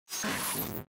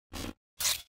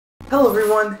Hello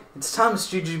everyone, it's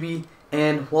thomasjujube,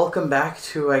 and welcome back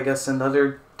to, I guess,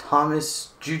 another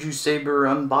thomasjujube Saber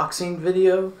unboxing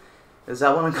video. Is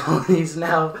that what I'm calling these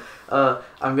now?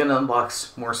 I'm gonna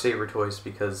unbox more Saber toys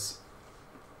because,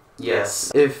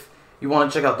 yes. If you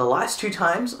want to check out the last two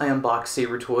times I unboxed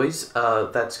Saber toys,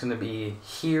 that's gonna be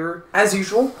here. As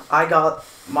usual, I got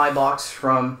my box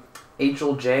from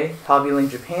HLJ, Hobby Lane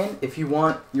Japan. If you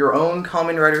want your own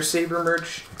Kamen Rider Saber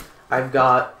merch, I've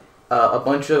got a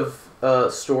bunch of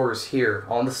stores here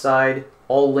on the side,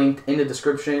 all linked in the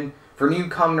description for new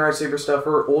Kamen Rider Saber stuff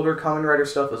or older Kamen Rider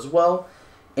stuff as well.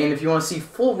 And if you want to see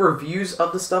full reviews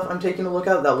of the stuff I'm taking a look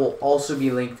at, that will also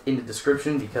be linked in the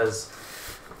description because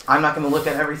I'm not going to look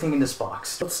at everything in this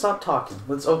box. Let's stop talking.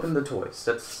 Let's open the toys.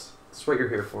 That's what you're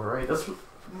here for, right? That's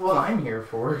what I'm here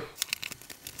for.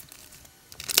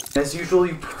 As usual,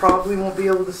 you probably won't be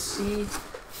able to see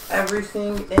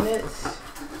everything in it,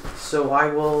 so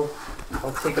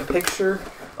I'll take a picture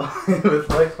with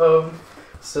my phone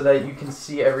so that you can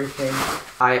see everything.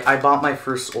 I bought my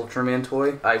first Ultraman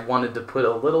toy. I wanted to put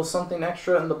a little something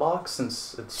extra in the box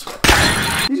since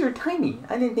these are tiny.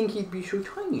 I didn't think he'd be so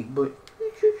tiny, but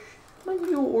it's just my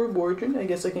little orb origin. I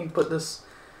guess I can put this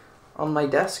on my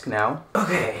desk now.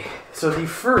 Okay, so the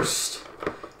first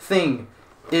thing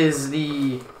is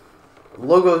the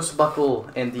Logos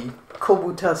buckle and the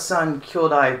Kobuta-san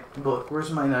Kyodai book. Where's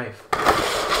my knife?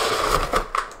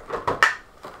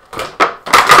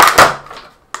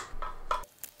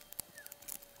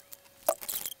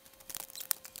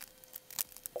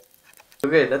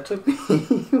 Okay, that took me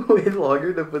way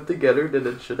longer to put together than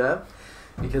it should have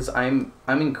because I'm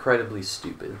incredibly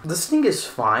stupid. This thing is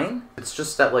fine. It's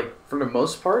just that, like, for the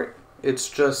most part, it's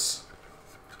just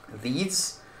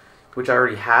these, which I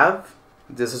already have.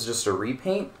 This is just a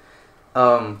repaint,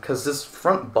 because this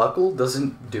front buckle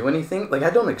doesn't do anything. Like, I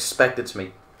don't expect it to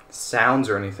make sounds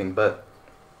or anything, but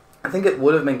I think it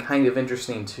would have been kind of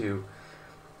interesting to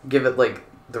give it, like,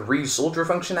 the re-soldier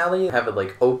functionality, have it,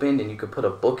 like, opened and you could put a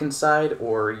book inside,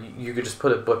 or you could just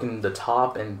put a book in the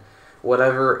top and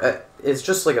whatever. It's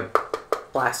just like a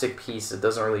plastic piece. It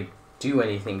doesn't really do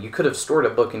anything. You could have stored a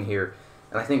book in here,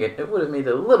 and I think it would have made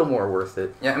it a little more worth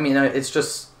it. Yeah, I mean, it's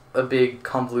just a big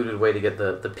convoluted way to get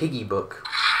the piggy book.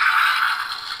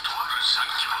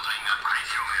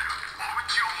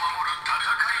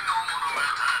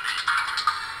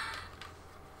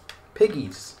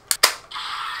 Piggies.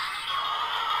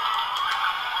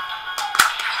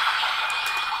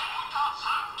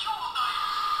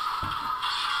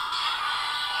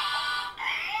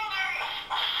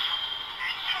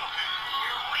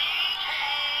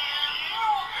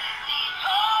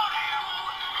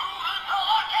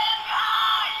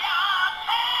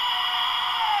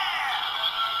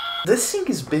 This thing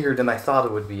is bigger than I thought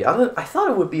it would be. I thought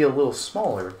it would be a little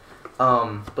smaller,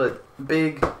 but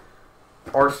big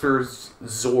Arthur's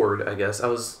Zord, I guess. I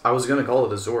was gonna call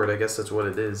it a Zord. I guess that's what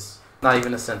it is. Not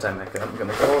even a Sentai Mecha. I'm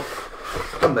gonna call it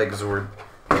a Megazord.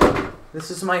 This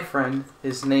is my friend.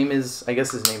 His name is, I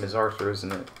guess his name is Arthur,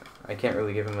 isn't it? I can't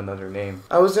really give him another name.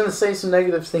 I was gonna say some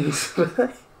negative things,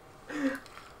 but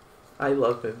I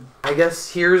love him. I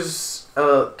guess here's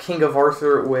King of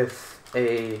Arthur with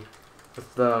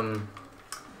the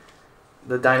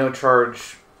Dino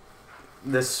Charge,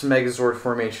 this Megazord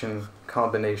formation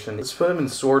combination. Let's put him in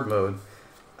sword mode.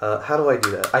 How do I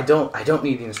do that? I don't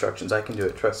need the instructions. I can do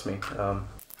it. Trust me.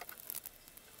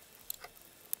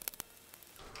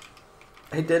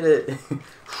 I did it.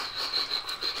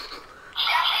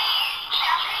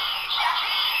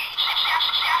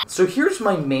 So here's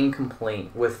my main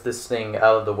complaint with this thing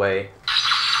out of the way.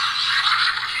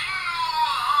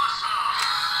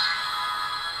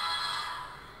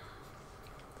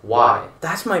 Why?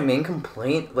 That's my main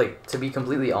complaint, like, to be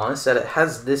completely honest, that it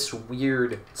has this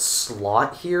weird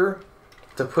slot here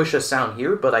to push a sound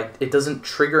here, but it doesn't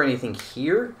trigger anything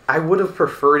here. I would have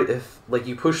preferred if, like,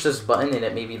 you push this button and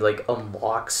it maybe, like,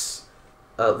 unlocks,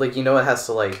 like, you know, it has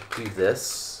to, like, do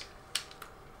this.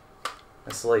 It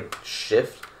has to, like,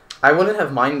 shift. I wouldn't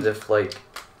have minded if, like,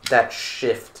 that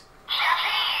shift,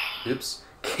 oops,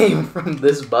 came from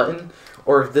this button.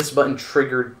 Or if this button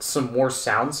triggered some more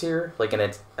sounds here, like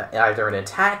either an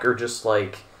attack or just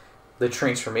like the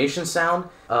transformation sound.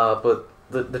 But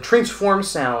the transform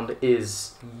sound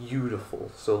is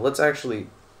beautiful. So let's actually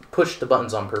push the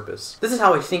buttons on purpose. This is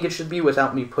how I think it should be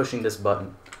without me pushing this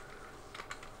button.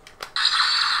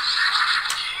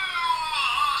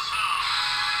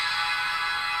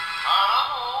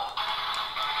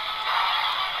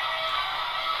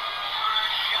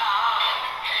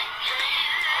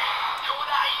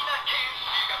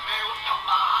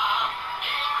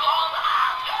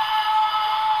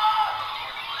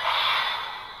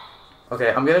 Okay,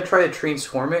 I'm gonna try to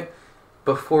transform it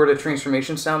before the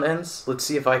transformation sound ends. Let's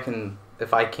see if I can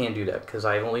do that, because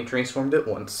I only transformed it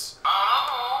once.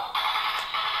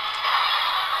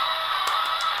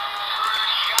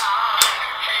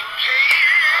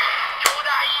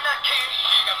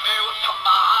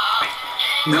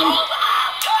 No.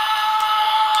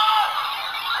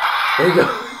 There you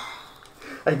go.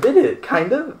 I did it,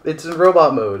 kind of. It's in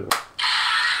robot mode.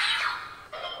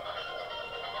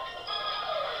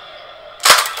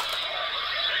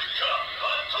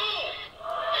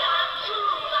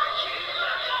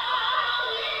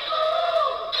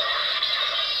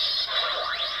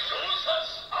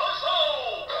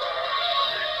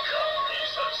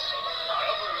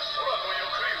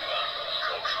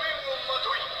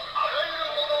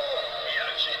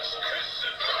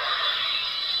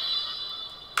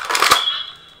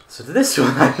 So this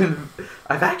one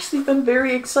I've actually been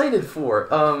very excited for.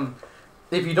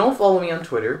 If you don't follow me on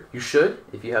Twitter, you should.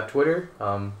 If you have Twitter,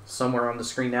 somewhere on the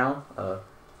screen now,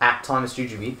 at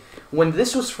thomasjujube. When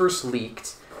this was first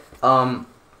leaked, I'm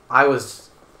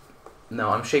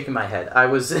shaking my head.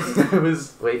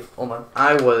 Wait, hold on.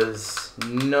 Not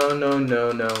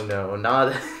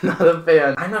a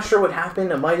fan. I'm not sure what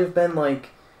happened. It might have been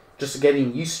like just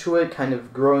getting used to it, kind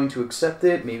of growing to accept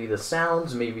it. Maybe the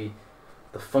sounds, maybe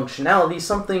the functionality,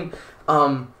 something.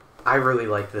 I really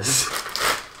like this.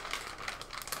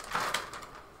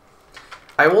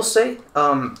 I will say,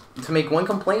 to make one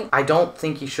complaint, I don't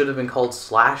think he should have been called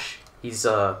Slash. He's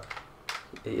a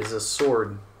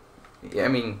sword. I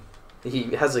mean, he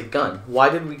has a gun. Why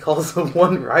did we call the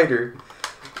one rider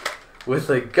with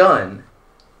a gun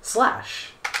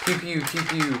Slash? Pew pew pew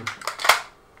pew.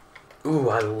 Ooh,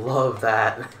 I love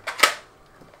that.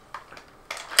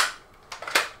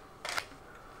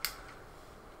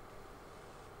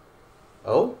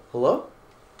 Oh, hello?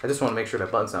 I just want to make sure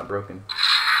that button's not broken.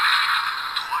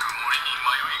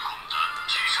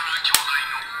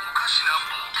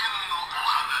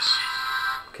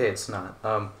 Okay, it's not.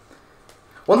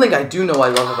 One thing I do know I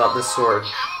love about this sword,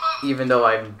 even though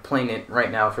I'm playing with it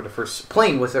right now for the first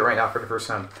time,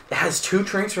 it has 2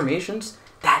 transformations.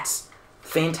 That's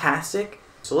fantastic.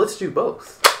 So let's do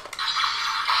both.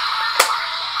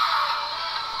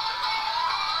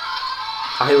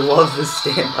 I love this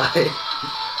standby.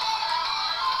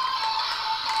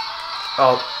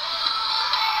 Oh.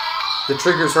 The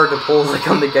trigger's hard to pull like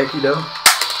on the Gekido.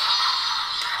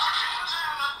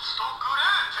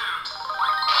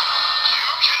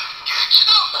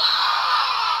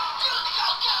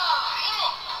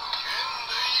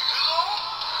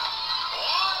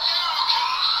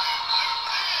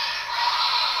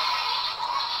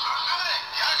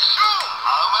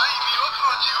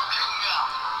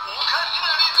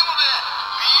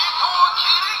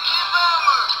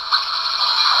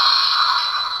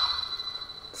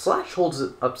 Slash holds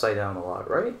it upside down a lot,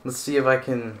 right? Let's see if I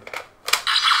can...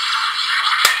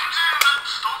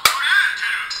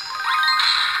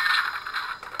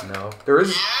 No. There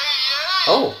is...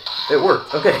 Oh! It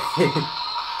worked. Okay.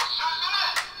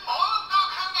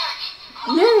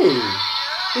 Yay!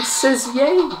 It says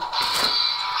yay!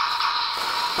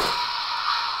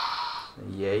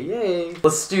 Yay, yay.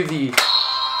 Let's do the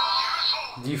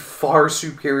far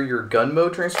superior gun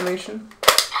mode transformation.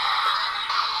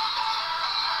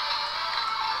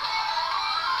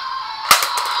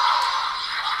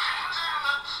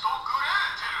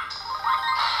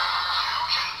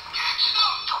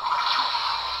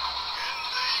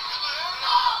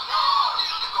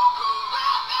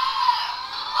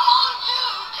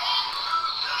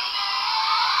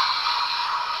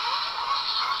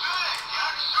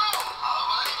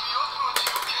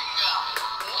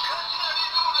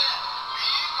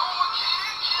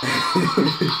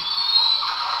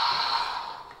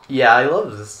 Yeah, I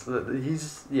love this.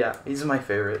 He's my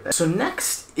favorite. So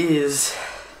next is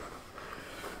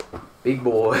big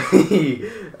boy,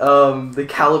 the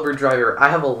caliber driver. I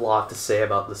have a lot to say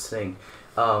about this thing,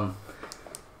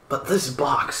 but this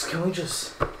box, can we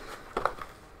just...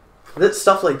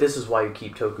 Stuff like this is why you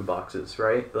keep Toku boxes,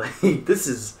 right? Like this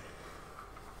is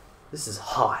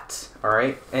hot, all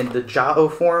right. And the Jao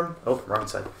form. Oh, wrong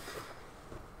side.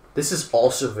 This is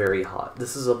also very hot.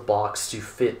 This is a box to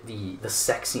fit the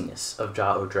sexiness of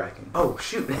Jao Dragon. Oh,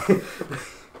 shoot.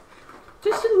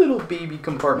 Just a little baby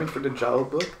compartment for the Jao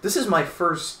book. This is my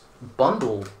first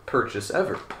bundle purchase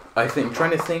ever, I think.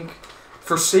 Trying to think.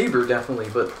 For Saber, definitely,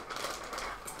 but...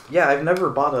 Yeah, I've never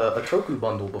bought a Toku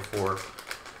bundle before.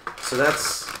 So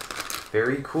that's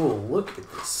very cool. Look at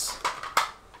this.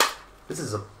 This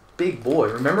is a big boy.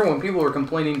 Remember when people were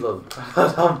complaining about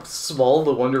how small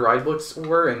the Wonder Ride books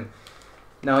were, and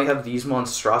now we have these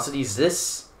monstrosities?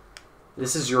 This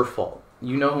This is your fault.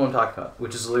 You know who I'm talking about,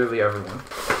 which is literally everyone.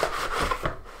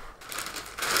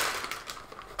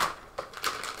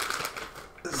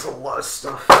 This is a lot of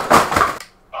stuff.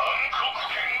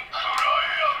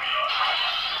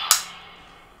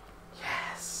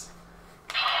 Yes.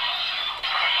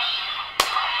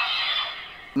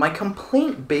 My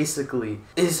complaint, basically,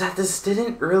 is that this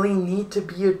didn't really need to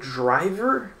be a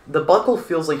driver. The buckle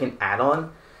feels like an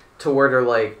add-on to where they're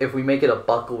like, if we make it a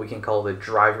buckle, we can call it a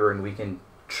driver and we can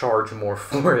charge more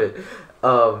for it,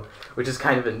 which is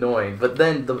kind of annoying. But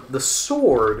then the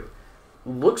sword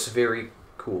looks very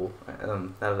cool.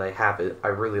 Now that I have it, I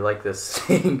really like this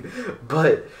thing.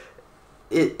 But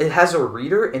it has a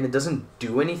reader, and it doesn't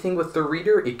do anything with the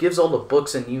reader. It gives all the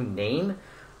books a new name,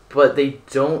 but they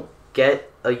don't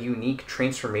get a unique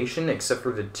transformation except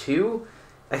for the two.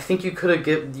 I think you could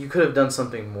have done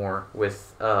something more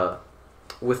with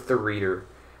the reader.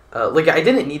 Like, I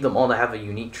didn't need them all to have a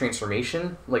unique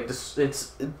transformation. Like, this,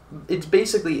 it's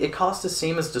basically, it costs the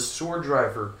same as the sword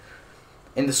driver,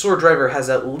 and the sword driver has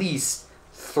at least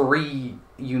 3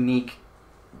 unique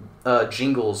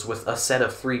jingles with a set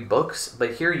of 3 books,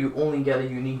 but here you only get a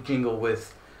unique jingle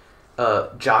with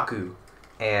Jaku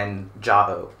and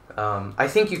Jao. I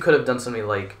think you could have done something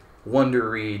like Wonder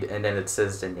Read and then it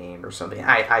says the name or something.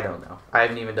 I don't know. I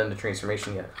haven't even done the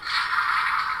transformation yet.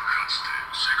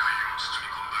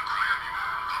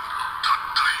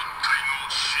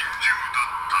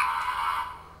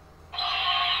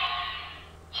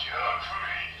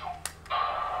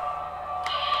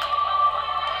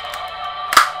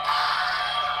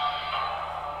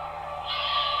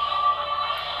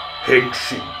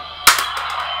 Henshin.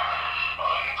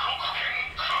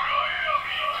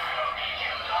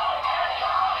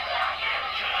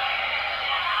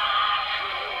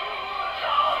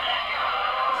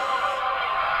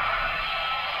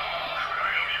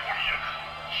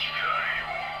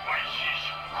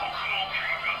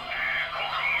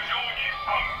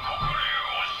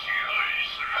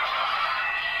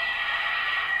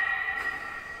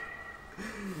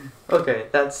 Okay,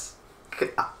 that's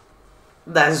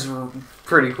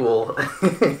pretty cool.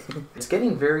 It's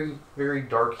getting very, very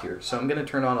dark here, so I'm gonna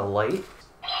turn on a light.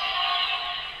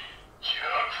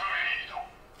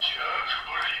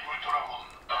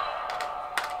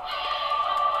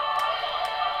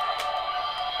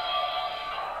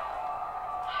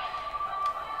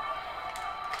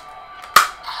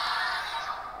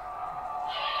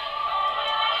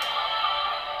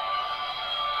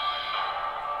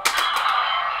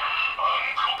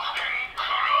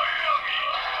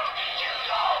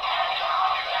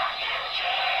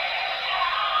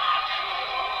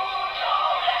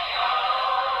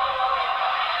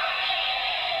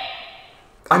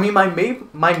 I mean,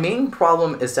 my main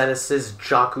problem is that it says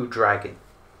Jaku Dragon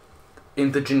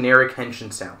in the generic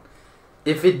Henshin sound.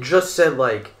 If it just said,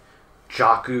 like,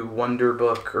 Jaku Wonder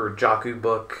Book or Jaku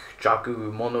Book,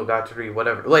 Jaku Monogatari,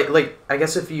 whatever. Like I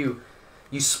guess if you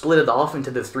split it off into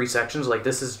the 3 sections, like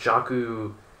this is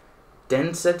Jaku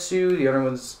Densetsu, the other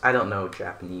one's, I don't know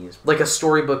Japanese. Like a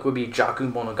storybook would be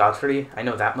Jaku Monogatari, I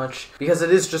know that much. Because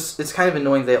it's kind of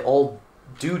annoying they all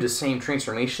do the same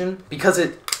transformation, because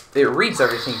it reads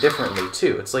everything differently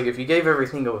too. It's like if you gave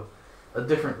everything a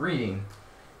different reading,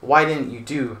 why didn't you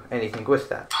do anything with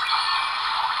that?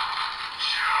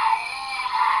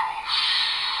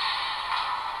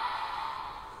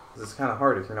 It's kind of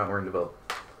hard if you're not wearing the belt.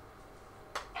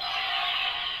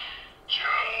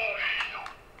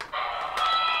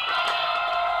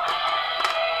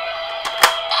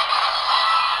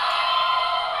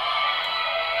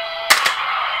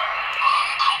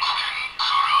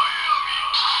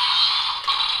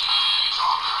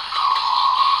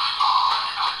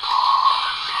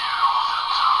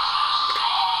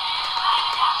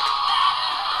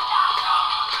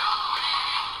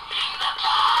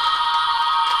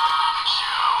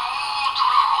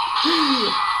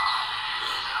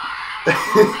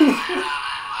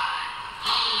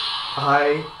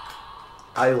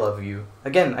 I love you.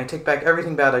 Again, I take back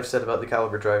everything bad I've said about the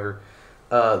Caliber driver.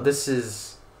 This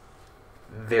is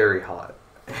very hot.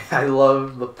 I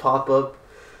love the pop-up.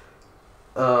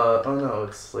 Oh no,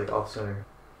 it's like off-center.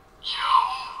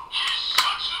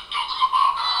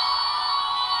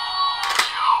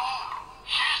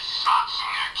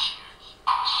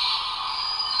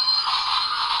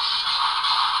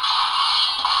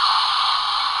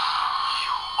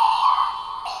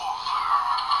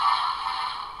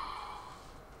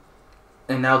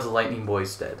 And now the lightning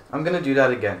boy's dead. I'm gonna do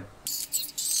that again.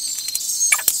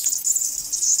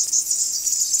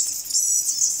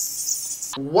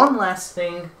 One last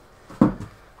thing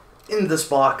in this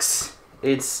box.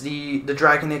 It's the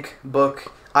Dragonic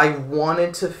book. I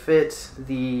wanted to fit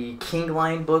the King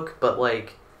line book, but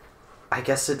like, I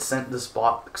guess it sent this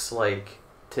box like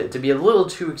to be a little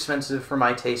too expensive for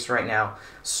my taste right now.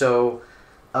 So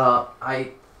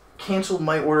I canceled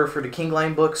my order for the King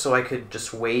line book so I could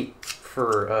just wait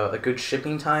for a good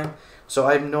shipping time. So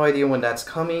I have no idea when that's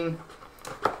coming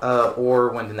or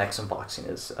when the next unboxing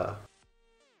is.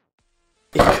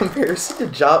 In comparison to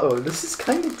Jao, this is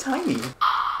kind of tiny.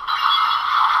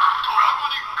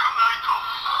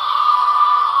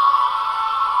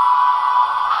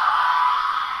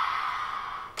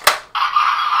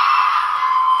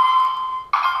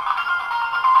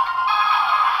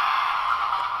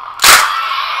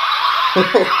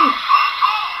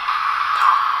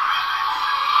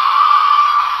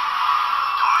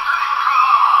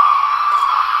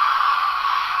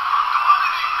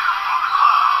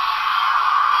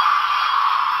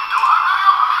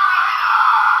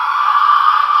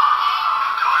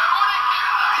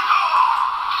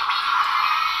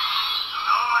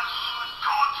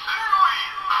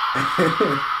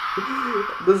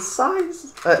 The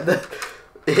size,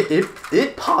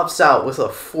 it pops out with a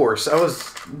force. I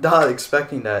was not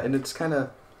expecting that, and it's kind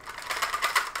of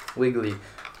wiggly.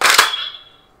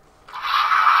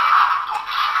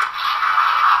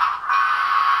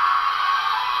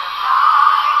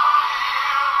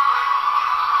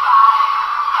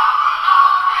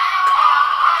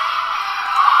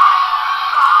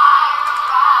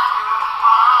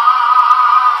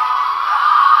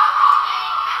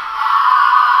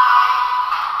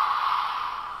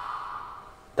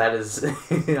 That is,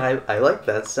 I like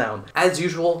that sound. As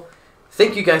usual,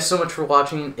 thank you guys so much for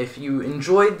watching. If you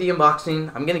enjoyed the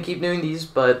unboxing, I'm going to keep doing these,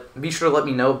 but be sure to let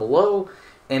me know below.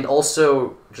 And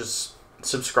also, just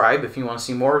subscribe if you want to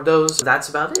see more of those. That's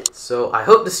about it. So I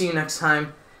hope to see you next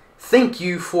time. Thank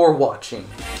you for watching.